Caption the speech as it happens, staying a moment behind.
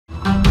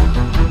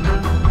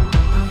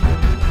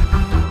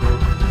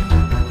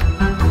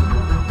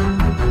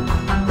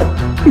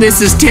This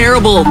is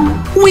terrible.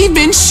 We've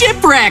been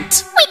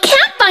shipwrecked. We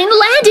can't find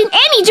land in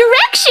any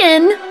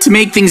direction. To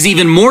make things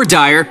even more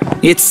dire,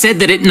 it's said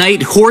that at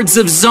night hordes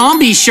of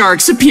zombie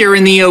sharks appear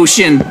in the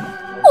ocean.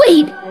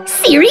 Wait,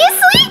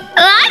 seriously?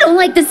 I don't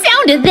like the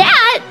sound of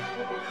that.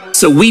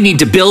 So we need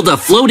to build a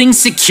floating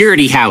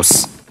security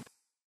house.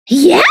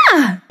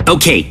 Yeah.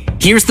 Okay,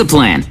 here's the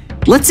plan.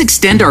 Let's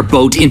extend our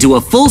boat into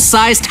a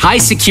full-sized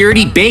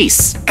high-security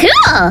base.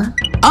 Cool.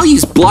 I'll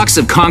use blocks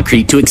of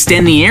concrete to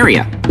extend the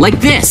area,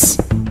 like this.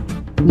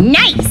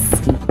 Nice.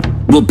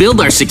 We'll build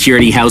our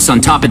security house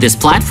on top of this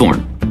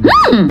platform.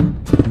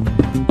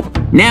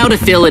 Now to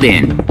fill it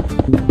in.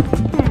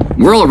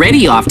 We're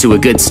already off to a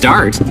good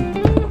start. There.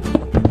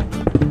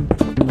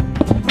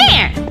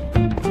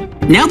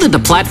 Now that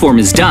the platform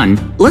is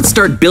done, let's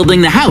start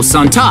building the house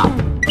on top.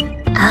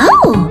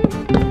 Oh.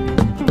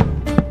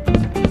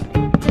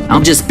 I'll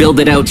just build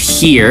it out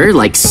here,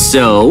 like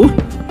so.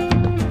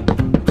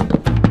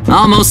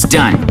 Almost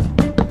done.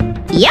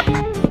 Yep.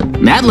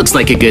 That looks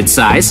like a good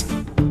size.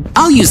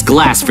 I'll use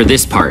glass for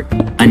this part.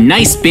 A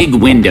nice big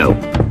window.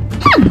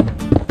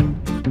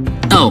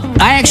 Oh,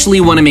 I actually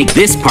want to make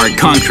this part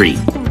concrete.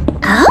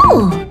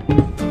 Oh.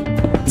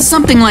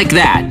 Something like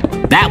that.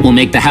 That will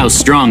make the house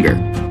stronger.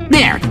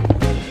 There.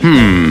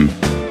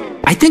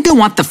 I think I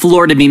want the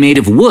floor to be made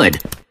of wood.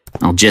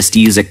 I'll just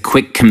use a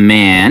quick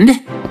command.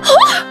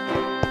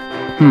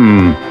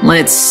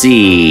 Let's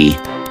see.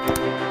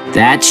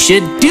 That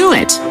should do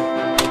it.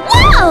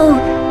 Whoa!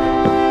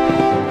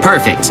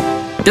 Perfect.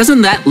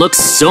 Doesn't that look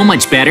so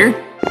much better?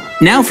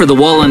 Now for the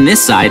wall on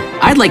this side,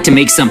 I'd like to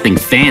make something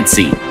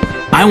fancy.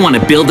 I want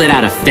to build it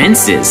out of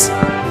fences.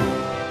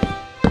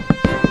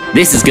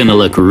 This is gonna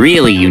look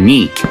really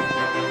unique.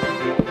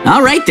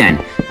 All right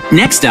then.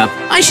 Next up,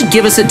 I should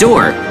give us a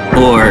door.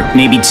 Or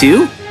maybe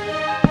two?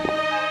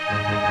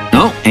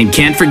 Oh, and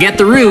can't forget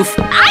the roof.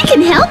 I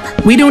can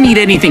help. We don't need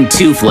anything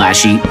too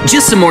flashy,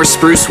 just some more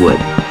spruce wood.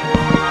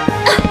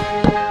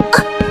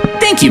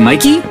 Thank you,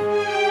 Mikey.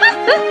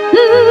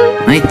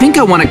 I think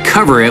I want to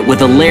cover it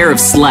with a layer of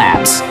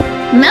slabs.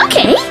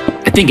 Okay.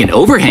 I think an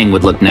overhang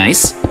would look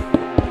nice.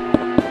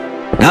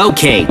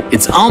 Okay,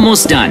 it's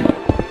almost done.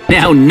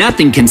 Now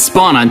nothing can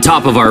spawn on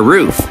top of our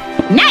roof.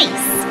 Nice.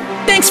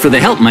 Thanks for the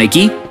help,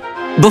 Mikey.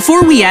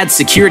 Before we add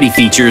security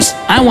features,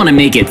 I want to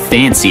make it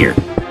fancier.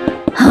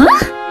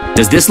 Huh?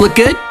 Does this look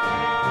good?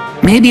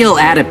 Maybe I'll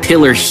add a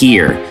pillar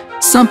here.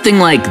 Something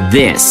like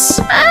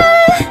this.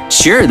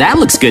 Sure, that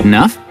looks good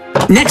enough.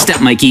 Next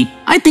up, Mikey,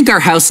 I think our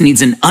house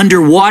needs an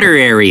underwater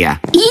area.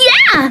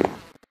 Yeah.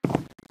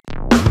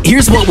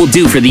 Here's what we'll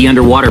do for the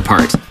underwater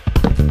part.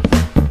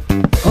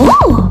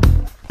 Oh.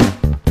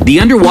 The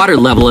underwater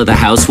level of the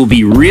house will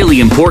be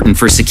really important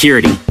for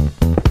security.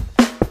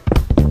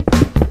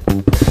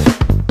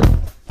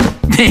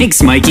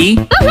 Thanks, Mikey.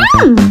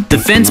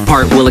 The fence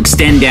part will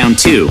extend down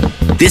too.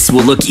 This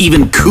will look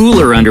even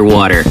cooler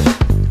underwater.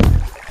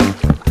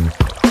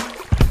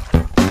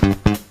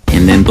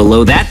 And then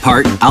below that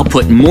part, I'll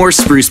put more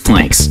spruce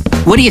planks.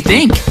 What do you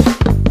think?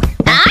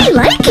 I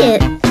like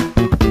it.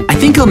 I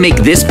think I'll make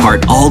this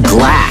part all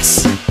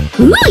glass.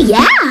 Ooh,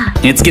 yeah.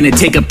 It's gonna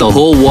take up the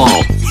whole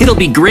wall. It'll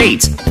be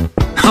great.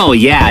 Oh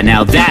yeah,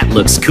 now that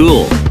looks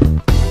cool.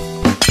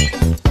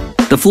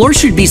 The floor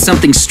should be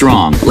something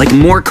strong, like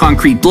more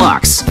concrete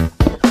blocks.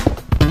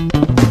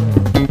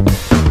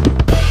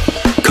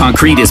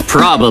 Concrete is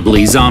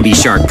probably zombie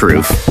shark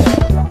proof.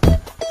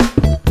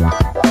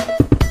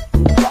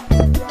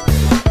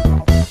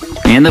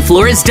 And the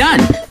floor is done.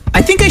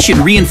 I think I should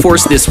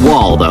reinforce this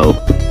wall, though,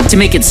 to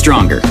make it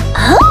stronger.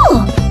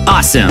 Oh.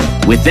 Awesome.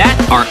 With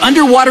that, our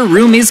underwater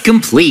room is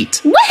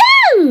complete.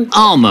 Woohoo!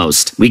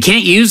 Almost. We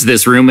can't use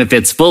this room if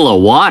it's full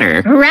of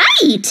water.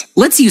 Right.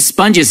 Let's use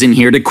sponges in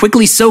here to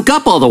quickly soak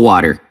up all the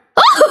water.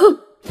 Oh.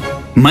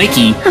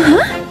 Mikey,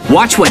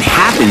 watch what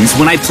happens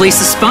when I place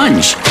a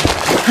sponge.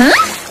 Huh?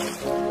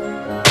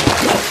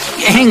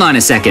 Hang on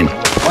a second.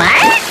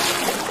 What?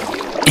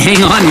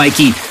 Hang on,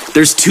 Mikey.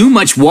 There's too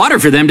much water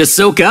for them to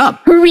soak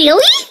up.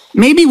 Really?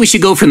 Maybe we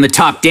should go from the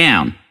top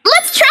down.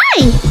 Let's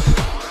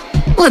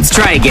try. Let's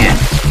try again.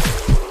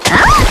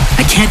 Oh.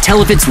 I can't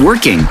tell if it's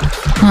working.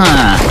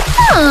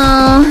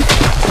 Oh.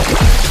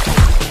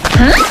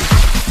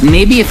 Huh?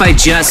 Maybe if I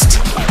just...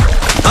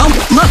 Oh,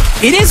 look,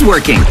 it is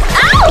working.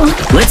 Oh.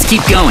 Let's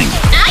keep going.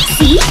 I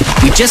see.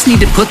 We just need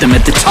to put them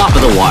at the top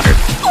of the water.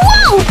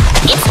 Whoa!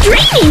 It's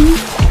draining.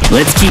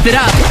 Let's keep it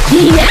up.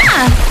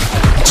 Yeah.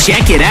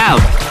 Check it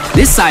out.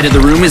 This side of the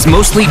room is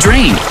mostly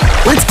drained.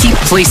 Let's keep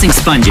placing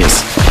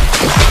sponges.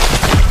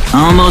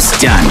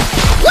 Almost done.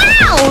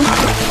 Wow!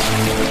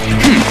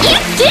 You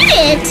did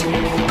it!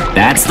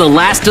 That's the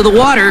last of the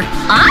water.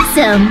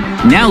 Awesome.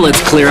 Now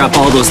let's clear up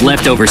all those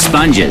leftover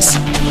sponges.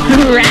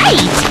 Right.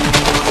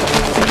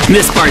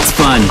 This part's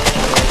fun.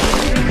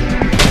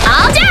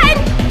 All done.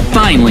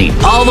 Finally,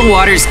 all the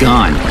water's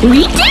gone.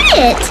 We did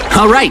it.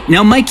 All right,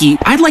 now Mikey,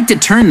 I'd like to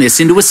turn this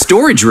into a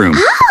storage room.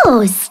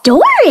 Oh,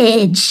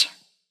 storage.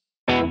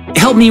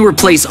 Help me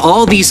replace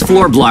all these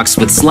floor blocks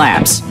with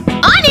slabs.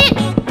 On it.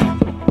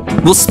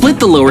 We'll split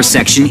the lower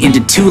section into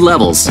 2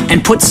 levels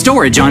and put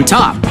storage on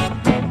top.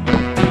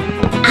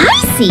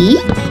 I see.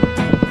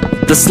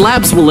 The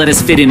slabs will let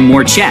us fit in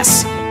more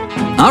chests.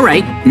 All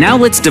right, now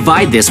let's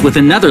divide this with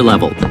another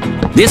level.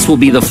 This will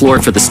be the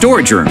floor for the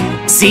storage room.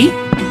 See?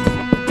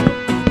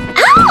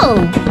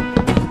 Oh!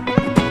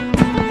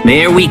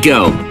 There we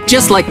go,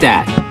 just like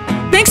that.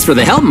 Thanks for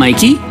the help,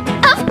 Mikey.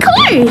 Of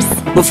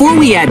course! Before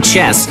we add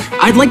chests,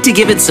 I'd like to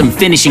give it some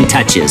finishing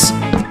touches.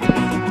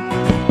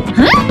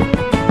 Huh?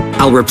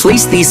 I'll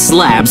replace these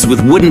slabs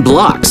with wooden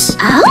blocks.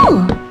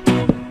 Oh!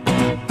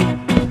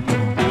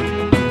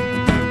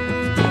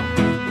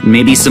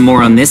 Maybe some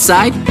more on this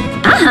side?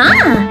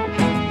 Uh-huh!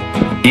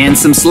 And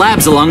some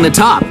slabs along the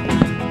top.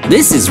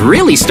 This is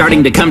really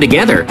starting to come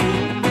together.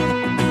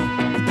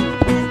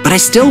 But I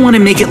still want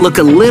to make it look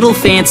a little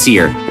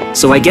fancier,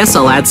 so I guess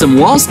I'll add some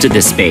walls to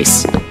this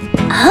space.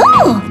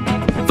 Oh!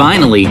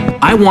 Finally,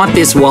 I want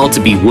this wall to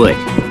be wood.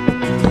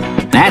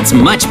 That's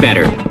much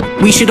better.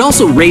 We should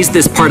also raise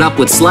this part up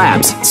with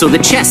slabs so the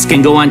chests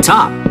can go on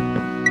top.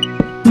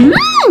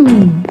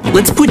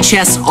 Let's put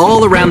chests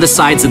all around the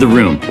sides of the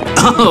room.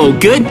 Oh,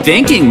 good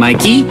thinking,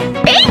 Mikey.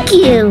 Thank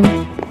you!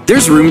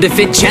 There's room to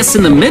fit chests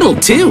in the middle,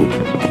 too.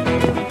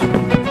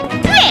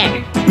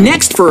 There!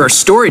 Next, for our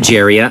storage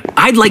area,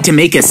 I'd like to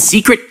make a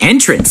secret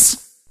entrance.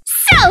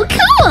 So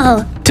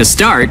cool! To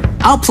start,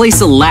 I'll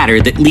place a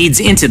ladder that leads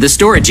into the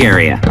storage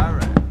area.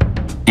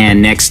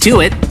 And next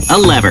to it, a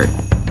lever.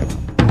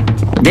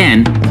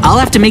 Then, I'll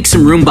have to make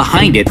some room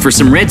behind it for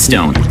some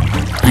redstone.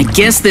 I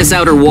guess this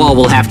outer wall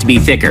will have to be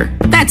thicker.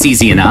 That's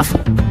easy enough.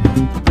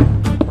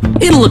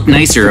 It'll look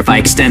nicer if I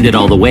extend it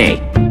all the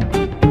way.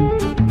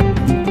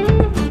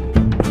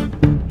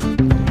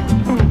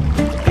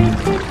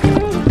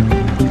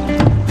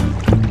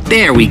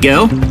 There we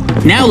go.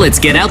 Now let's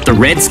get out the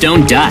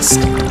redstone dust.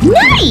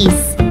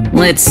 Nice!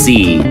 Let's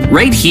see.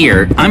 Right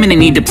here, I'm gonna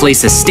need to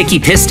place a sticky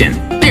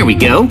piston. There we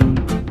go.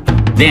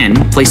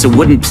 Then, place a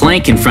wooden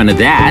plank in front of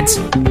that.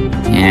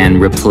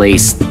 And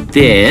replace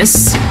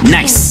this.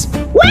 Nice!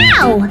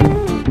 Wow!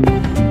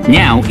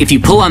 Now, if you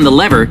pull on the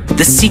lever,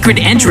 the secret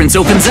entrance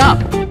opens up.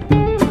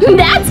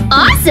 That's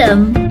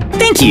awesome!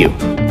 Thank you.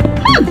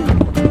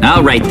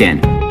 All right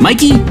then.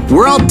 Mikey,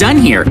 we're all done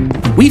here.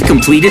 We've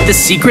completed the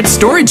secret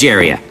storage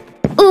area.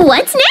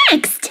 What's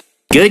next?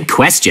 Good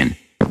question.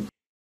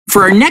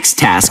 For our next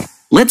task,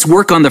 let's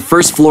work on the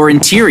first floor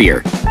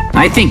interior.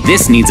 I think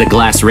this needs a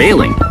glass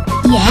railing.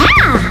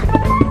 Yeah!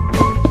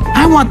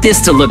 I want this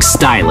to look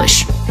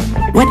stylish.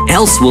 What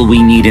else will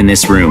we need in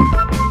this room?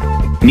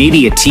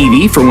 Maybe a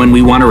TV for when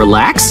we want to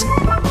relax?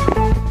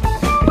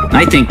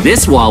 I think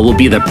this wall will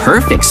be the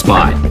perfect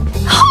spot.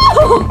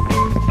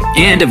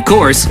 And of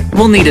course,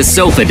 we'll need a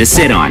sofa to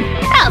sit on.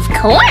 Of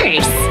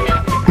course!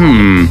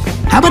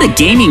 How about a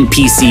gaming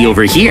PC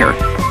over here?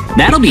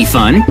 That'll be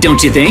fun,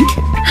 don't you think?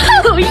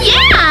 Oh,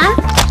 yeah!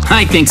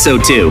 I think so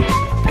too.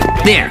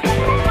 There.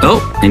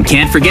 Oh, and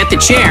can't forget the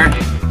chair.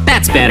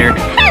 That's better.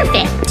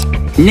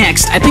 Perfect!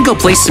 Next, I think I'll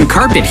place some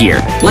carpet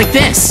here, like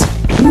this.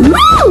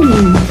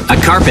 Woo!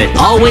 A carpet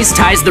always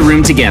ties the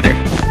room together.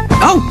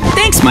 Oh,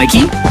 thanks,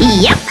 Mikey.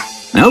 Yep!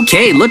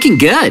 Okay, looking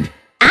good.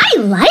 I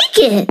like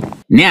it!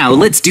 Now,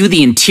 let's do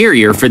the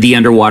interior for the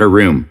underwater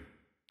room.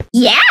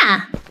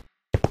 Yeah!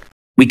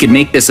 We could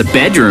make this a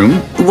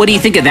bedroom. What do you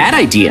think of that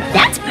idea?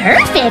 That's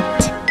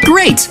perfect!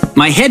 Great!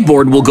 My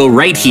headboard will go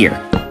right here.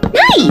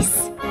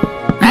 Nice!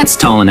 That's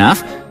tall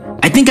enough.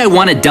 I think I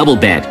want a double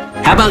bed.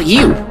 How about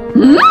you?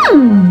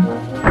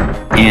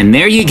 And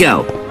there you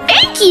go.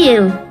 Thank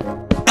you!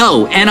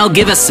 Oh, and I'll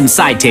give us some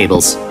side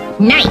tables.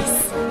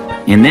 Nice!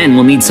 And then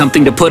we'll need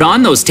something to put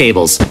on those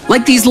tables,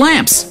 like these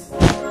lamps.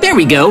 There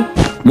we go.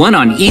 One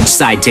on each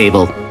side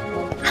table.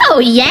 Oh,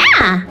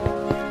 yeah!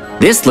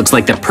 This looks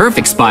like the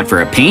perfect spot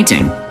for a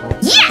painting.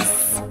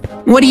 Yes!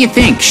 What do you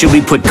think? Should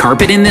we put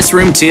carpet in this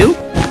room too?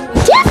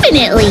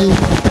 Definitely!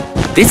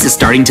 This is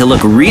starting to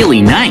look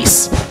really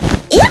nice.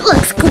 It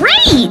looks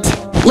great!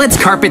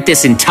 Let's carpet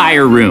this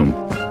entire room.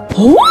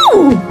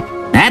 Ooh!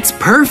 That's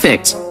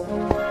perfect.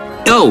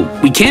 Oh,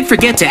 we can't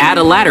forget to add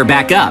a ladder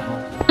back up.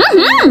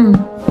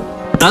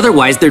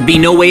 Otherwise, there'd be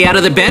no way out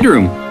of the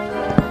bedroom.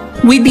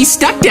 We'd be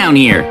stuck down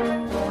here.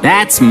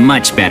 That's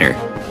much better.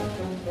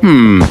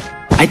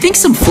 I think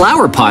some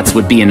flower pots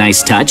would be a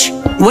nice touch.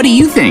 What do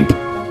you think?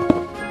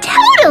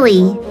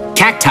 Totally!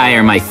 Cacti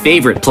are my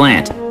favorite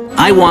plant.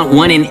 I want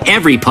one in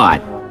every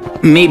pot.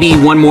 Maybe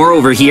one more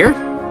over here?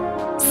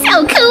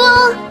 So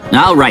cool!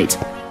 All right.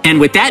 And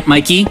with that,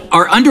 Mikey,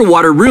 our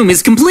underwater room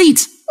is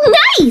complete.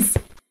 Nice!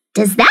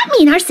 Does that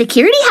mean our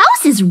security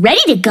house is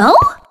ready to go?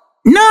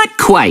 Not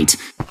quite.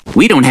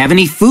 We don't have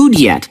any food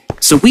yet,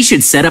 so we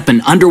should set up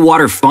an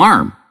underwater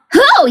farm.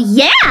 Oh,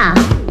 yeah!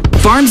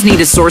 Farms need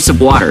a source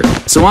of water,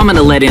 so I'm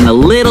gonna let in a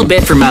little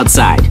bit from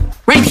outside.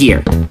 Right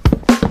here.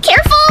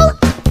 Careful!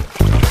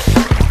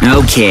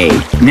 Okay,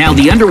 now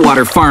the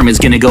underwater farm is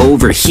gonna go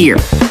over here.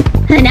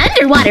 An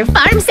underwater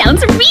farm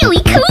sounds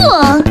really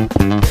cool!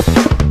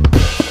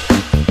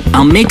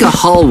 I'll make a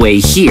hallway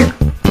here.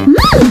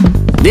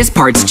 This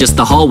part's just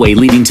the hallway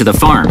leading to the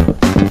farm.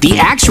 The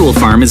actual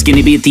farm is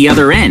gonna be at the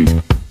other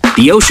end.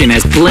 The ocean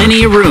has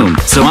plenty of room,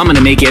 so I'm gonna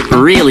make it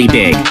really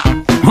big.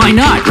 Why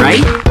not,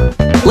 right?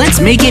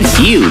 Let's make it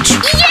huge.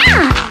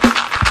 Yeah!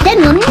 Then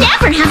we'll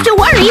never have to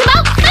worry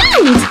about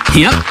food!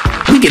 Yep,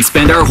 we could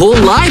spend our whole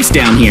lives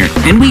down here,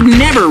 and we'd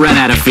never run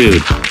out of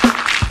food.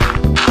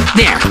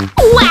 There.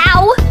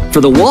 Wow!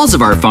 For the walls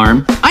of our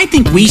farm, I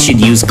think we should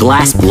use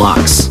glass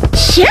blocks.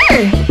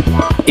 Sure!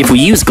 If we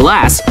use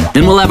glass,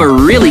 then we'll have a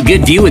really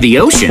good view of the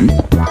ocean.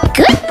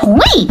 Good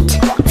point!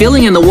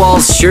 Filling in the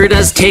walls sure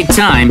does take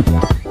time,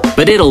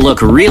 but it'll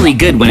look really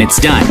good when it's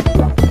done.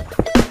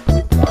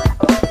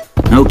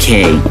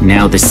 Okay,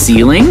 now the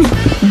ceiling.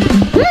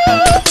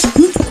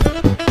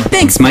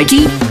 Thanks,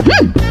 Mikey.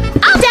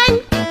 All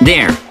done!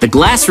 There, the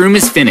glass room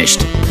is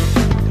finished.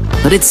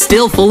 But it's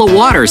still full of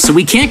water, so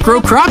we can't grow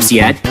crops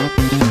yet.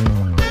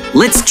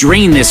 Let's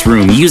drain this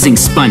room using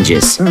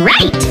sponges.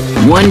 Right!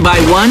 One by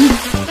one,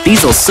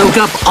 these will soak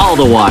up all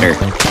the water.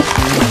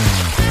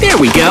 There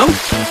we go.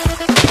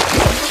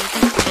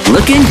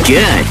 Looking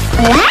good.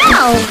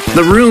 Wow!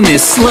 The room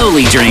is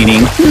slowly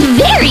draining.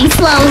 Very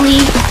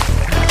slowly.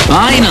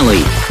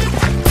 Finally.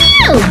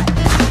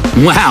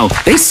 Phew! Wow,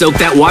 they soaked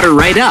that water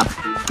right up.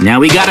 Now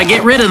we gotta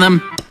get rid of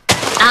them.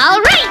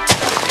 All right!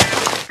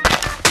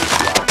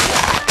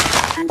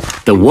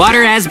 The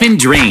water has been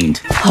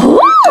drained.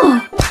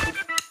 Ooh!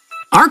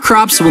 Our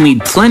crops will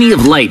need plenty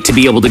of light to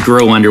be able to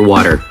grow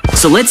underwater,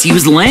 so let's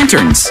use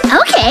lanterns.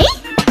 Okay.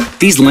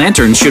 These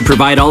lanterns should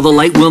provide all the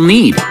light we'll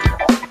need.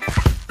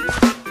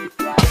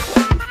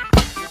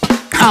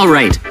 All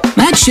right,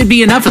 that should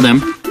be enough of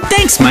them.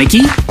 Thanks,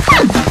 Mikey.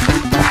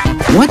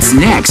 What's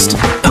next?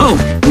 Oh,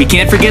 we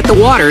can't forget the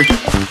water.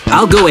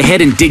 I'll go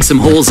ahead and dig some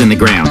holes in the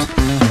ground.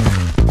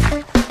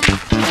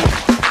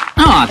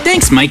 Aw,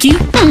 thanks, Mikey.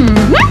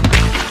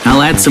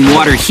 I'll add some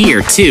water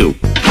here, too.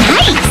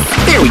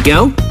 Nice! There we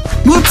go.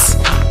 Whoops.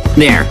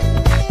 There.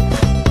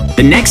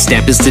 The next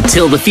step is to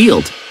till the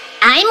field.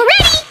 I'm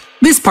ready!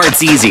 This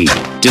part's easy.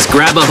 Just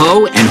grab a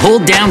hoe and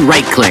hold down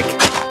right-click.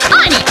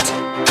 On it!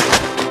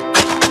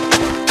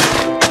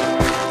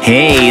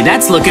 Hey,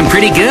 that's looking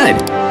pretty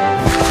good.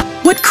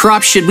 What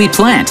crops should we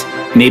plant?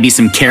 Maybe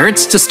some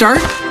carrots to start?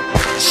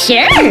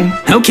 Sure!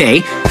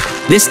 Okay,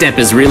 this step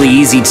is really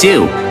easy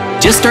too.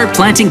 Just start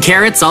planting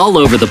carrots all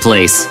over the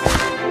place.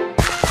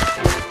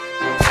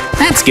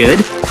 That's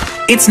good.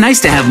 It's nice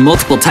to have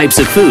multiple types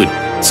of food,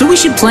 so we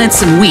should plant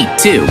some wheat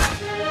too.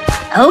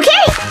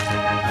 Okay!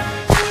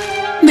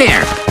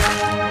 There.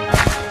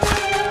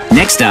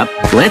 Next up,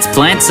 let's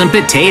plant some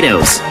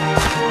potatoes.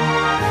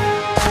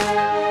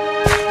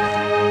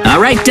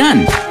 All right,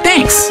 done.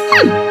 Thanks.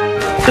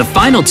 The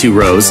final 2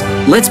 rows,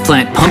 let's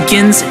plant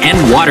pumpkins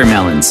and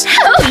watermelons.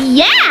 Oh,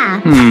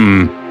 yeah!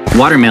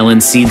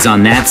 Watermelon seeds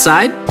on that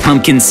side,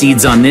 pumpkin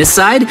seeds on this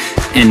side,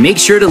 and make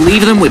sure to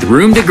leave them with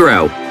room to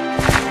grow.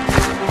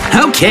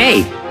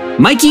 Okay,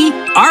 Mikey,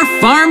 our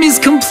farm is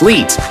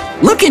complete.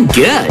 Looking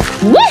good.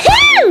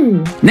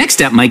 Woohoo!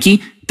 Next up,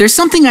 Mikey, there's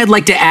something I'd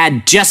like to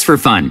add just for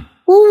fun.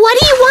 What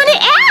do you want to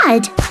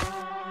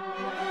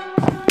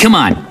add? Come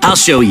on, I'll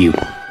show you.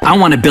 I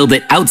want to build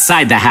it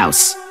outside the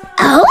house.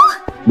 Oh?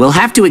 We'll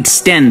have to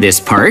extend this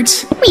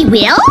part. We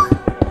will?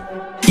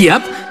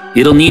 Yep,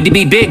 it'll need to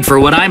be big for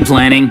what I'm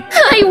planning.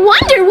 I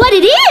wonder what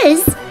it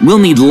is. We'll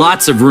need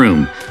lots of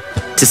room.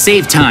 To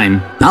save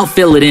time, I'll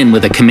fill it in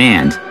with a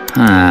command.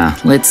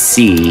 Let's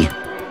see.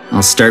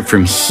 I'll start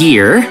from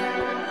here.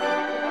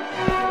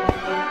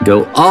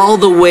 Go all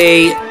the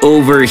way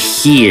over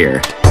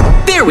here.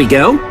 There we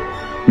go.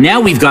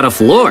 Now we've got a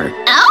floor.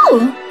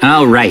 Oh!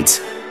 All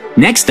right.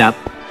 Next up,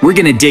 we're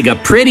gonna dig a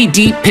pretty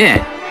deep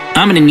pit.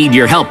 I'm gonna need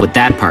your help with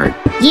that part.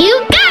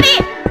 You got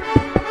it!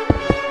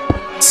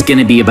 It's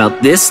gonna be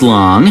about this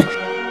long.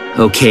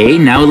 Okay,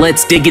 now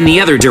let's dig in the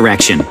other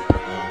direction.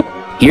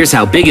 Here's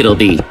how big it'll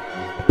be.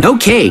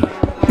 Okay,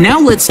 now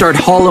let's start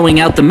hollowing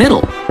out the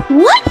middle.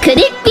 What could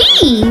it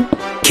be?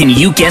 Can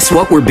you guess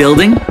what we're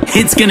building?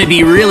 It's gonna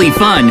be really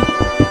fun.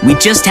 We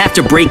just have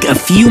to break a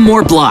few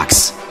more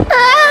blocks.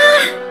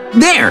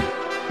 There!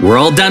 We're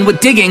all done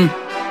with digging.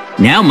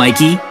 Now,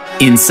 Mikey,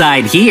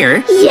 inside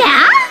here,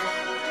 Yeah?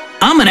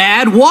 I'm gonna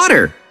add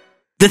water.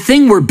 The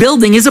thing we're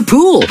building is a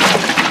pool.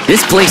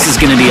 This place is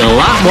gonna be a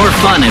lot more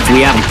fun if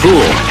we have a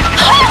pool.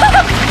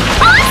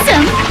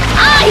 Awesome!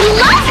 I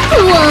love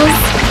pools!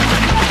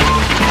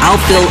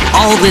 I'll fill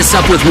all this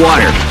up with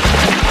water.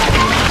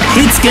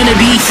 It's gonna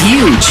be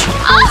huge.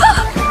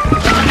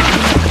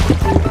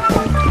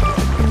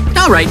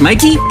 All right,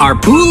 Mikey, our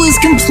pool is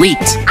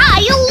complete.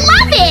 I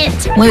love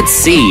it! Let's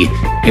see.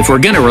 If we're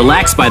gonna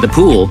relax by the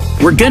pool,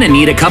 we're gonna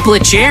need a couple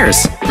of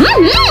chairs.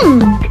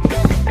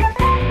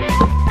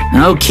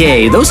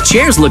 Okay, those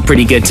chairs look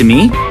pretty good to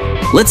me.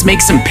 Let's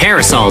make some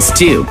parasols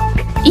too.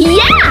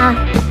 Yeah!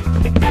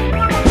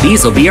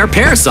 These will be our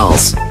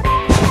parasols.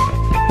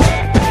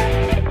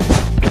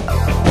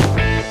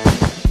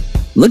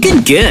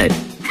 Looking good.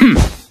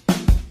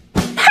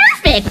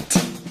 Perfect!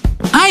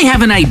 I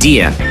have an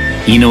idea.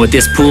 You know what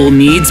this pool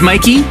needs,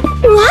 Mikey?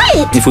 What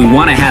What? If we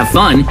want to have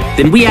fun,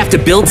 then we have to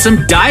build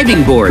some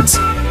diving boards.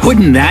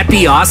 Wouldn't that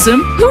be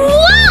awesome?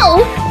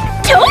 Whoa!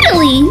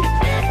 Totally!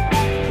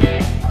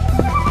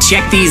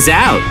 Check these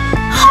out.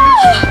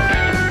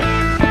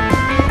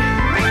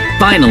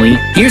 Finally,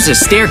 here's a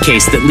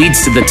staircase that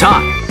leads to the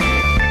top.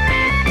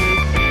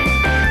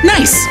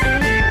 Nice!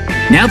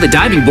 Now the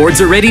diving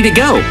boards are ready to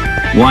go.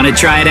 Want to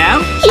try it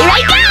out? Here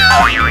I go!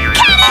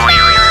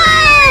 Cannonball!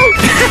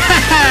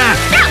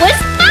 That was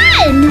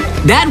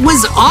fun! That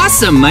was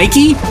awesome,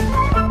 Mikey!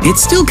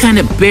 It's still kind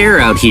of bare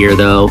out here,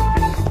 though.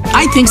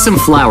 I think some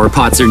flower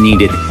pots are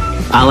needed.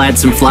 I'll add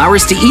some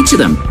flowers to each of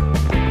them.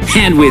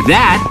 And with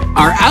that,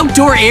 our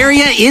outdoor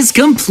area is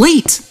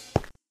complete!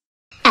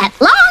 At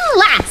long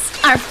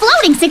last, our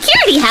floating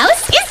security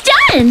house is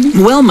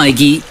done! Well,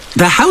 Mikey,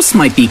 the house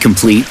might be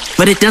complete,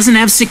 but it doesn't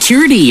have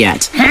security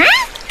yet. Huh?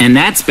 And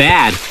that's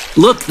bad.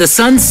 Look, the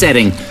sun's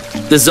setting.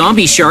 The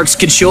zombie sharks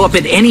could show up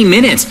at any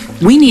minute.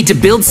 We need to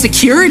build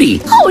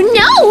security. Oh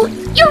no!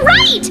 You're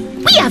right!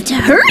 We have to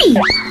hurry!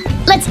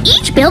 Let's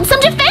each build some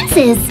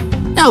defenses!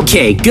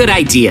 Okay, good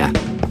idea.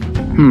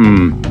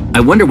 I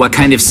wonder what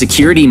kind of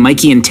security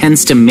Mikey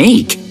intends to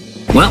make.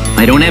 Well,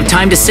 I don't have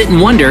time to sit and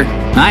wonder.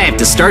 I have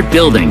to start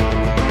building.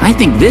 I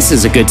think this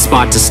is a good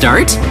spot to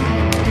start.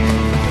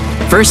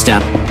 First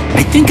up,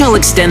 I think I'll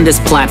extend this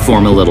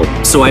platform a little,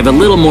 so I have a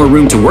little more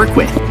room to work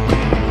with.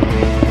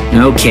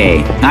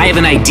 Okay, I have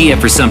an idea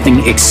for something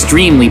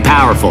extremely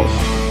powerful.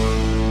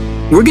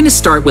 We're gonna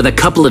start with a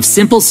couple of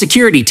simple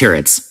security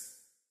turrets.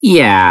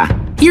 Yeah,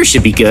 here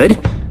should be good.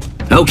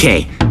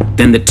 Okay,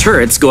 then the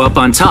turrets go up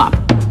on top.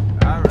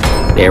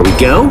 There we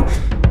go.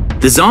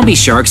 The zombie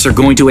sharks are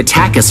going to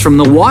attack us from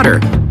the water.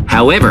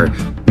 However,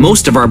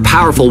 most of our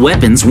powerful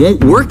weapons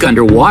won't work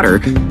underwater.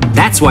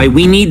 That's why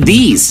we need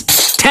these.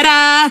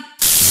 Ta-da!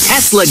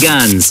 Tesla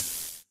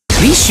guns.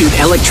 These shoot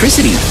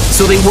electricity,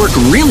 so they work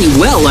really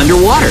well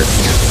underwater.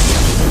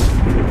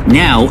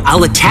 Now,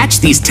 I'll attach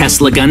these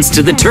Tesla guns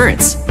to the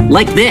turrets,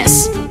 like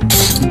this.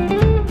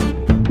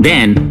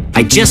 Then,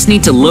 I just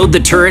need to load the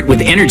turret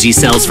with energy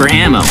cells for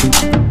ammo.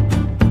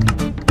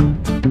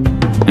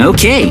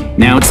 Okay,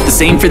 now it's the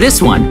same for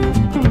this one.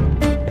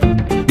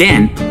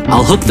 Then,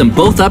 I'll hook them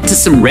both up to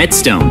some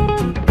redstone.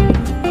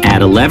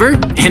 Add a lever,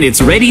 and it's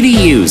ready to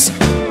use.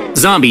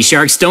 Zombie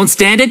sharks don't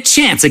stand a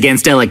chance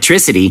against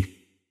electricity.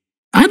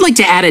 I'd like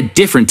to add a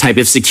different type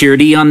of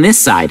security on this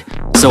side,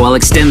 so I'll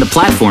extend the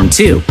platform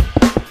too.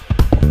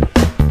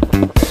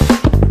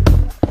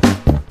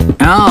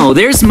 Oh,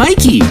 there's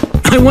Mikey!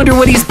 I wonder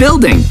what he's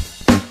building.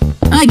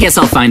 I guess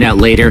I'll find out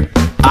later.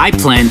 I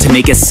plan to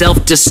make a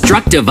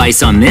self-destruct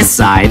device on this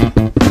side.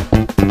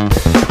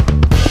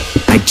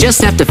 I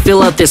just have to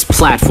fill out this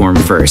platform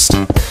first.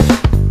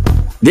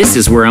 This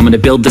is where I'm going to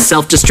build the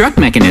self-destruct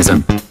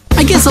mechanism.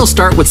 I guess I'll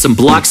start with some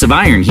blocks of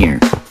iron here.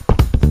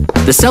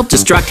 The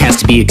self-destruct has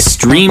to be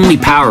extremely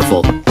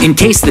powerful, in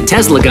case the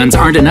Tesla guns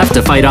aren't enough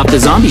to fight off the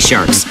zombie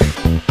sharks.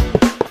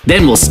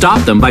 Then we'll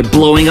stop them by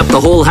blowing up the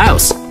whole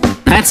house.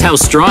 That's how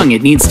strong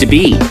it needs to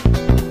be.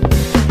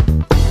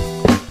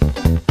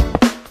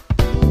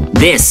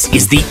 This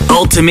is the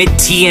ultimate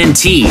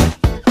TNT.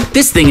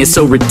 This thing is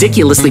so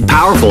ridiculously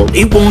powerful,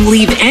 it won't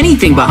leave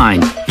anything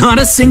behind, not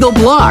a single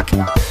block.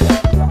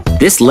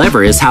 This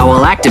lever is how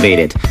I'll activate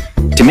it.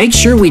 To make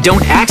sure we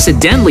don't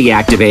accidentally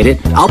activate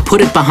it, I'll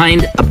put it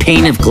behind a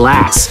pane of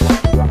glass.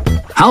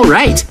 All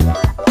right.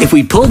 If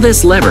we pull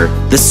this lever,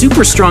 the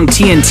super strong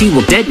TNT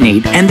will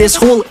detonate and this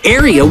whole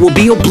area will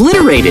be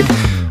obliterated.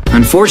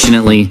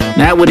 Unfortunately,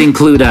 that would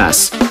include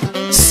us.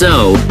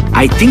 So,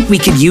 I think we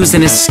could use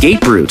an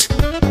escape route.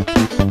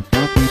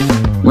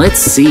 Let's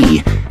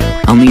see.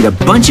 I'll need a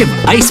bunch of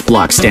ice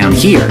blocks down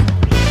here.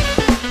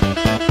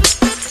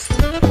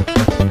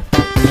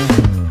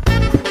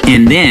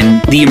 And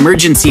then, the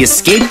emergency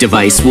escape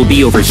device will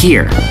be over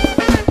here.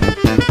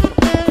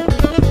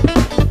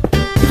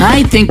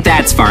 I think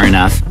that's far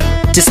enough.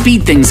 To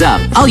speed things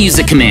up, I'll use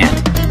a command.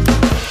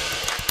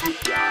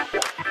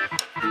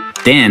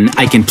 Then,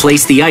 I can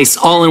place the ice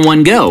all in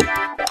one go.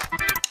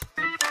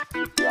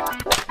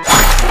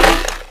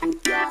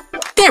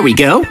 There we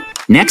go.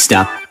 Next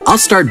up, I'll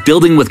start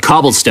building with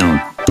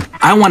cobblestone.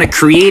 I want to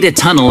create a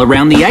tunnel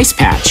around the ice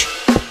patch.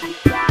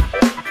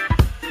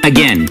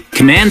 Again,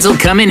 commands will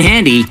come in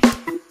handy.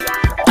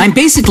 I'm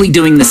basically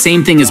doing the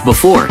same thing as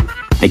before.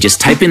 I just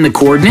type in the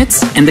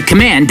coordinates and the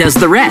command does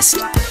the rest.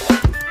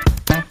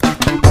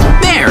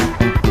 There!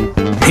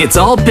 It's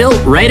all built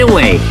right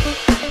away.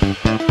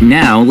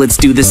 Now let's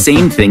do the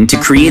same thing to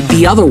create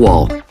the other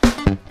wall.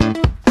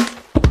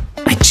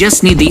 I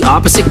just need the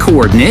opposite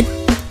coordinate.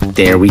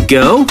 There we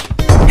go.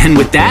 And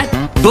with that,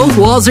 both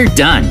walls are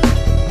done.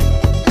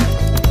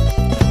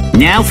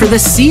 Now for the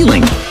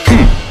ceiling.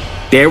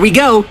 There we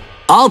go.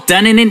 All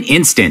done in an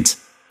instant.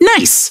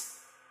 Nice!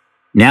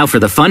 Now for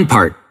the fun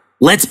part.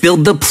 Let's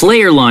build the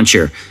player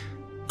launcher.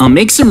 I'll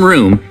make some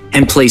room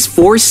and place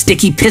 4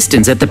 sticky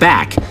pistons at the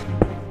back.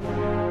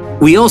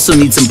 We also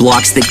need some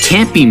blocks that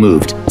can't be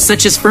moved,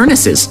 such as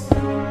furnaces.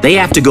 They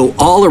have to go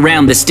all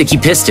around the sticky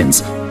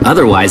pistons,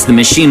 otherwise the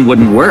machine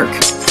wouldn't work.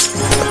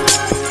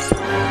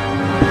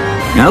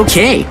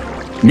 Okay,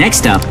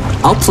 next up,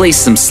 I'll place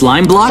some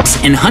slime blocks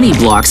and honey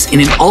blocks in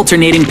an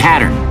alternating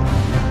pattern.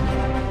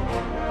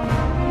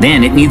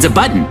 Then it needs a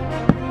button.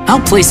 I'll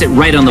place it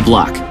right on the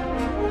block.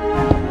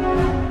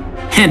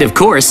 And of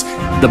course,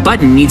 the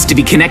button needs to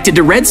be connected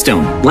to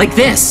redstone, like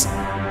this.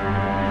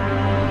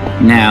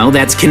 Now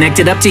that's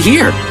connected up to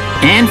here.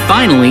 And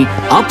finally,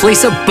 I'll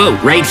place a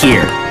boat right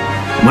here.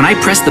 When I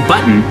press the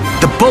button,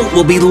 the boat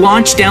will be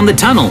launched down the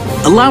tunnel,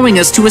 allowing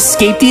us to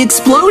escape the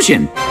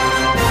explosion.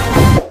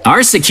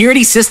 Our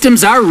security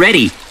systems are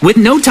ready, with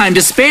no time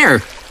to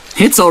spare.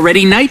 It's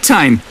already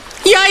nighttime.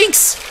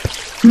 Yikes!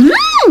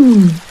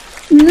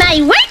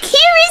 My work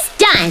here is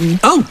done.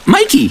 Oh,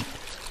 Mikey!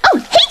 Oh,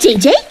 hey,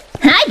 JJ.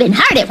 I've been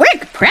hard at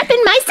work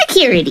prepping my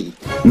security.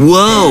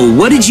 Whoa,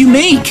 what did you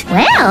make?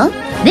 Well,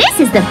 this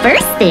is the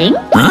first thing.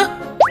 Huh?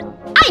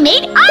 I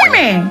made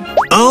armor.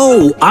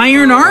 Oh,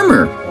 iron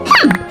armor.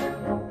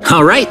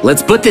 All right,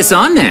 let's put this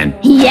on then.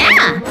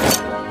 Yeah.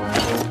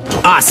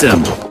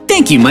 Awesome.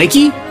 Thank you,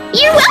 Mikey.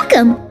 You're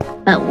welcome.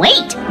 But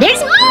wait, there's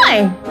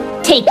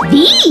more. Take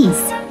these.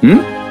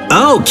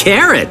 Oh,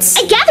 carrots.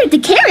 I gathered the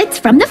carrots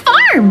from the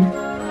farm.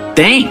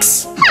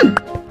 Thanks.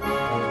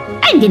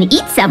 I'm gonna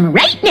eat some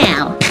right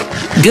now.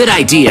 Good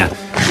idea.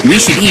 We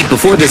should eat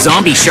before the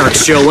zombie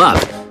sharks show up.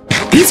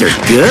 These are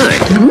good.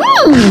 Yum,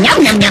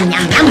 yum, yum, yum,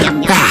 yum,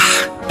 yum,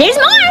 yum. There's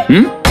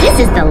more. This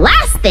is the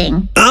last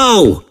thing.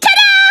 Oh.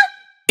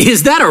 Ta-da!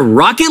 Is that a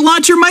rocket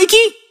launcher,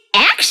 Mikey?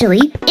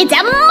 Actually, it's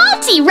a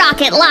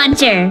multi-rocket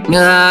launcher.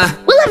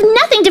 We'll have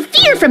nothing to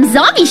fear from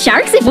zombie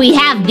sharks if we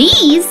have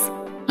these.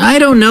 I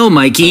don't know,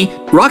 Mikey.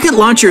 Rocket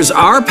launchers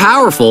are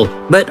powerful,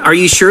 but are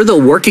you sure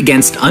they'll work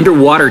against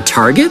underwater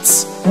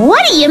targets?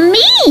 What do you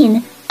mean?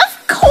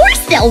 Of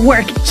course they'll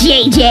work,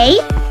 JJ.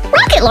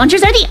 Rocket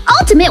launchers are the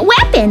ultimate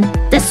weapon,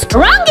 the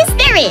strongest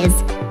there is.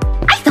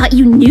 I thought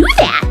you knew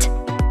that.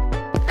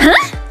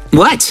 Huh?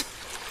 What?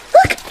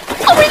 Look,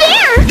 over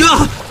there.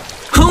 Ugh!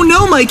 Oh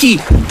no, Mikey!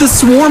 The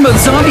swarm of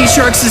zombie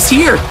sharks is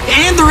here,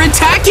 and they're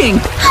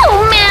attacking!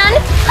 Oh man,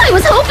 I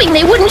was hoping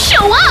they wouldn't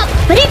show up,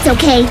 but it's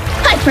okay.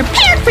 I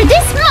prepared for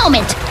this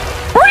moment.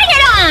 Bring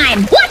it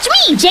on! Watch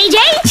me, JJ!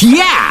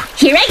 Yeah!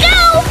 Here I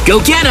go!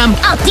 Go get them!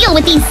 I'll deal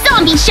with these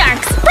zombie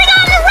sharks! Bring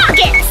on the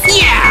rockets!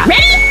 Yeah!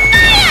 Ready?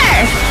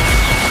 Fire!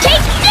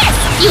 Take this,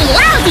 you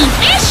lousy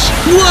fish!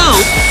 Whoa!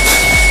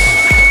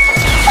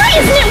 Why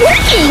isn't it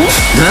working?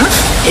 Huh?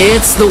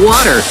 It's the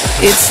water.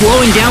 It's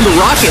slowing down the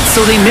rockets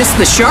so they miss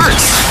the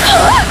sharks.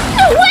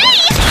 No way!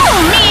 Oh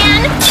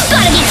man, you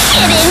gotta be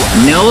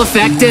kidding! No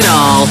effect at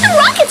all. The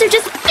rockets are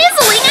just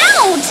fizzling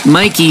out!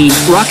 Mikey,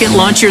 rocket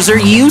launchers are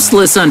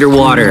useless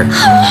underwater.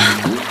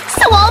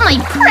 So all my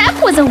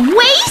prep was a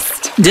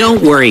waste?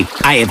 Don't worry,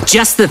 I have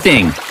just the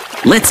thing.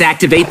 Let's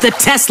activate the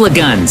Tesla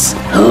guns.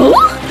 Oh?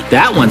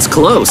 That one's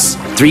close.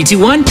 3, 2,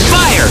 1,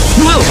 fire!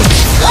 Whoa!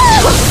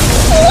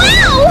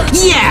 Wow!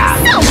 Yeah!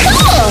 So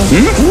cool!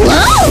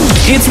 Whoa!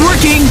 It's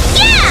working!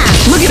 Yeah!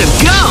 Look at him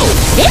go!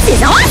 This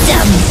is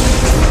awesome!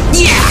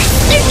 Yeah!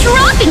 They're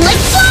dropping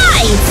like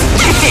flies!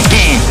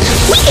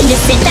 We can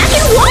just sit back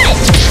and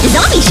watch! The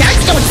zombie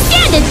sharks don't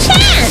stand a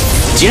chance!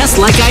 Just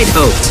like I'd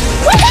hoped.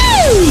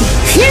 Woohoo!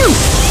 Phew!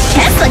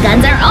 Tesla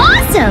guns are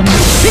awesome!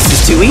 This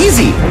is too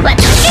easy.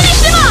 Let's finish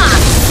them off!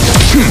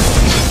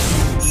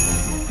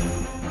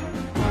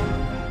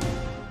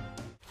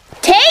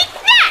 Take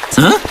that!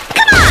 Huh?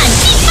 Come on!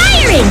 Keep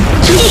firing!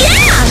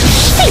 Yeah!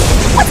 Hey,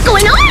 what's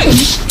going on?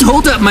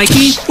 Hold up,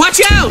 Mikey.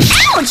 Watch out!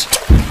 Ouch!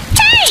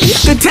 Hey!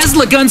 The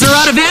Tesla guns are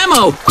out of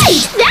ammo.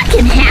 Wait, that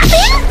can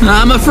happen?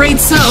 I'm afraid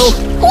so.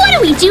 What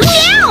do we do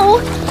now?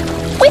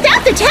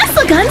 Without the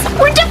Tesla guns,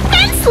 we're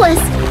defenseless!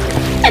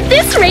 At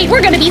this rate,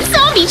 we're gonna be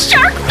zombie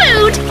shark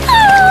food!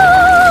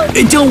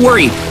 Don't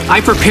worry,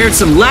 I prepared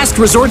some last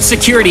resort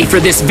security for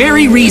this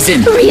very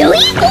reason.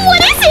 Really?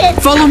 What is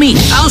it? Follow me,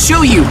 I'll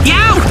show you.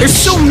 Yow, there's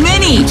so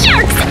many!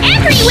 Sharks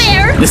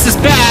everywhere! This is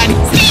bad.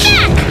 Stay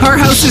back! Our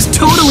house is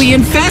totally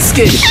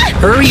infested.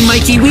 Hurry,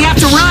 Mikey, we have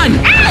to run.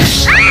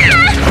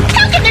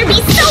 How can there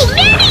be so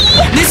many?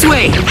 This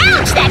way.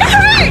 Ouch, that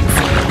hurts!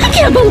 I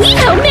can't believe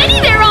how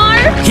many there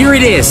are! Here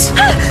it is.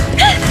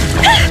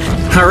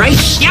 All right,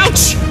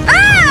 ouch!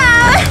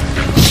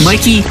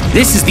 Mikey,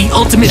 this is the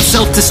ultimate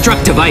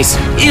self-destruct device.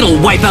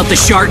 It'll wipe out the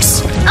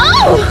sharks.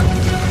 Oh!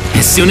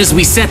 As soon as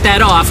we set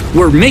that off,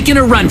 we're making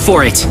a run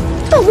for it.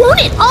 But won't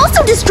it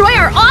also destroy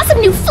our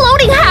awesome new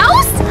floating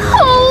house?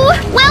 Oh,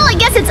 well, I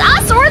guess it's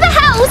us or the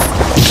house.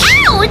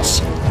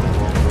 Ouch!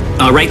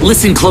 All right,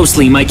 listen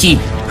closely, Mikey.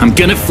 I'm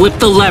gonna flip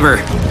the lever.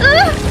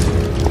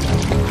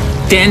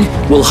 Then,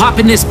 we'll hop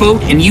in this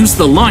boat and use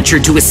the launcher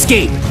to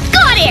escape.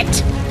 Got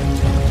it!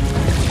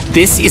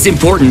 This is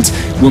important.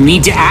 We'll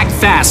need to act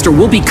fast or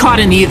we'll be caught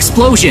in the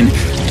explosion.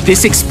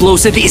 This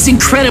explosive is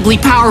incredibly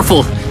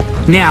powerful.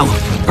 Now,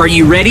 are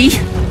you ready?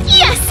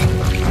 Yes!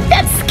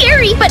 That's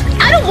scary, but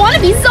I don't want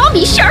to be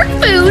zombie shark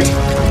food!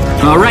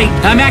 All right,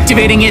 I'm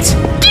activating it.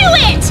 Do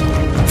it!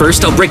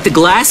 First, I'll break the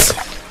glass.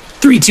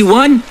 3, 2,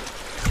 1.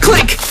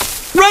 Click!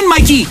 Run,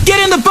 Mikey!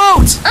 Get in the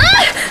boat!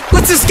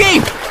 Let's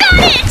escape!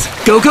 Got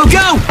it! Go, go,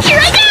 go!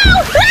 Here I go!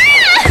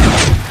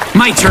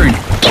 My turn.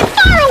 Get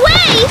far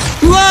away!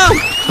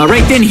 Whoa! All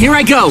right then, here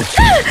I go.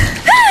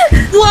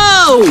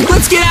 Whoa!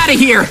 Let's get out of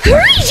here.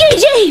 Hurry,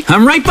 JJ!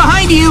 I'm right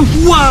behind you.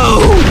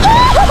 Whoa!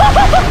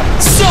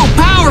 So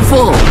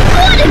powerful!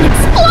 What an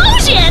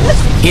explosion!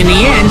 In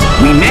the end,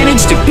 we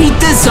managed to beat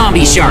the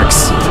zombie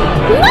sharks.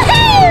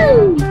 Woohoo!